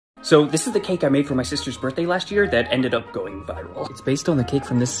So this is the cake I made for my sister's birthday last year that ended up going viral. It's based on the cake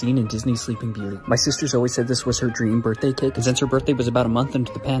from this scene in Disney's Sleeping Beauty. My sister's always said this was her dream birthday cake, and since her birthday was about a month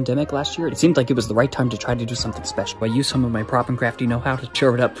into the pandemic last year, it seemed like it was the right time to try to do something special. I used some of my prop and crafty know-how to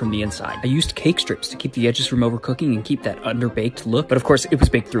shore it up from the inside. I used cake strips to keep the edges from overcooking and keep that underbaked look, but of course it was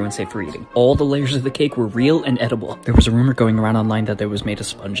baked through and safe for eating. All the layers of the cake were real and edible. There was a rumor going around online that it was made of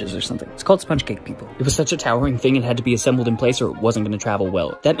sponges or something. It's called sponge cake, people. It was such a towering thing it had to be assembled in place or it wasn't going to travel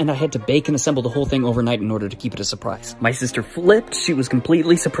well. That meant I had to bake and assemble the whole thing overnight in order to keep it a surprise. My sister flipped. She was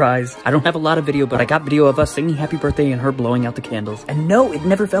completely surprised. I don't have a lot of video, but I got video of us singing happy birthday and her blowing out the candles. And no, it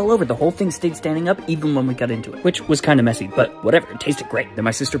never fell over. The whole thing stayed standing up even when we got into it, which was kind of messy, but whatever. It tasted great. Then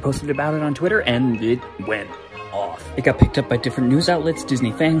my sister posted about it on Twitter and it went off. It got picked up by different news outlets,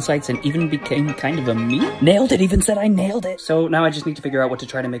 Disney fan sites, and even became kind of a meme. Nailed it. Even said I nailed it. So now I just need to figure out what to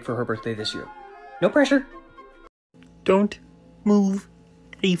try to make for her birthday this year. No pressure. Don't move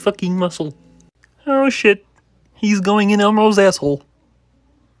a fucking muscle. Oh shit, he's going in Elmo's asshole.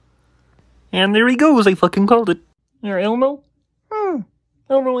 And there he goes, I fucking called it. There, Elmo?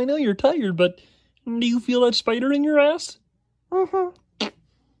 Elmo, I know you're tired, but do you feel that spider in your ass? Now,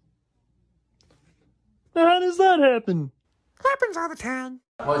 how does that happen? Happens all the time.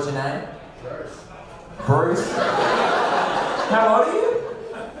 What's your name? Bruce. How old are you?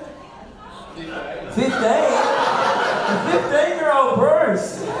 15? A 15-year-old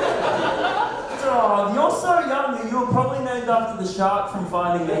Bruce. Oh, you're so young that you were probably named after the shark from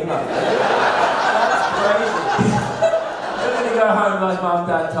Finding Nemo. That's crazy. You're gonna go home and like, Mum,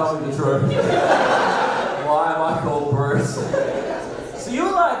 Dad, tell me the truth. Why am I called Bruce? So you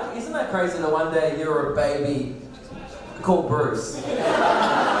were like, isn't that crazy that one day you were a baby called Bruce?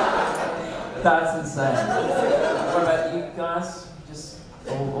 That's insane. What about you guys? Just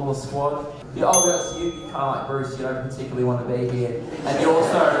all the squad? You kind of like Bruce, you don't particularly want to be here. And you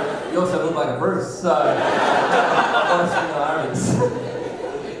also look like a Bruce, so what are similarities?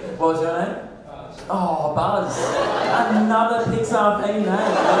 What was your name? Oh, Buzz. Another Pixar themed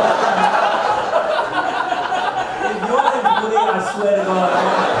name. If your name's Woody, I swear to God